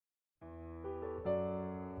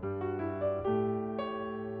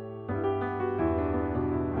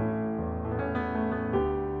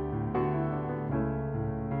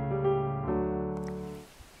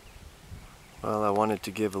I wanted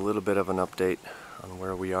to give a little bit of an update on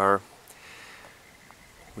where we are.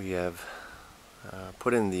 We have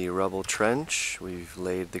put in the rubble trench. We've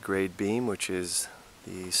laid the grade beam, which is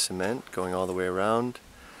the cement going all the way around.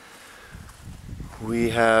 We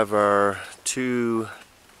have our 2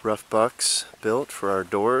 rough bucks built for our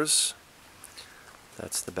doors.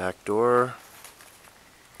 That's the back door.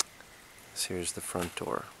 Here's the front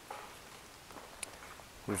door.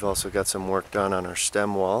 We've also got some work done on our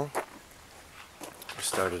stem wall. We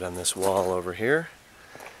started on this wall over here.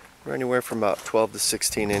 We're anywhere from about 12 to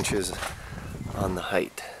 16 inches on the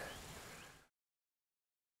height.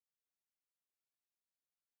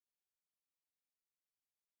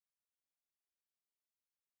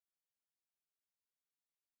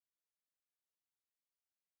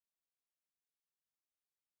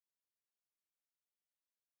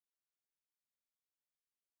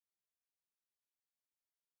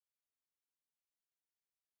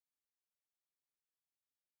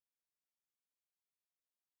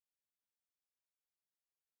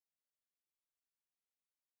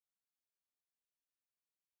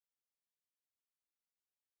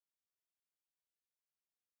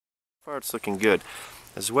 So far it's looking good.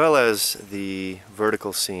 As well as the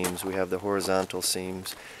vertical seams, we have the horizontal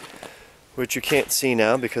seams, which you can't see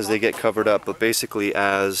now because they get covered up, but basically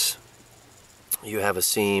as you have a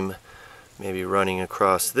seam maybe running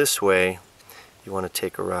across this way, you want to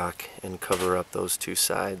take a rock and cover up those 2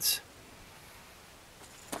 sides.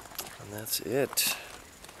 And that's it.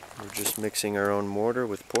 We're just mixing our own mortar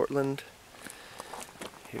with Portland.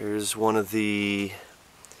 Here's one of the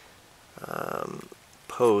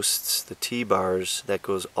posts, the T-bars, that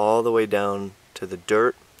goes all the way down to the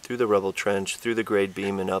dirt, through the rubble trench, through the grade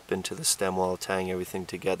beam, and up into the stem wall, tying everything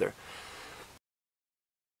together.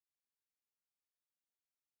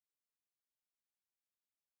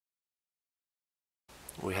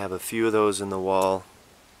 We have a few of those in the wall,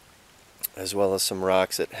 as well as some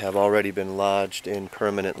rocks that have already been lodged in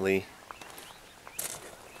permanently,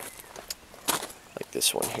 like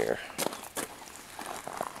this one here.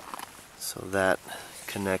 So that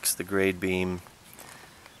connects the grade beam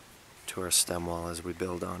to our stem wall as we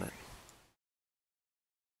build on it.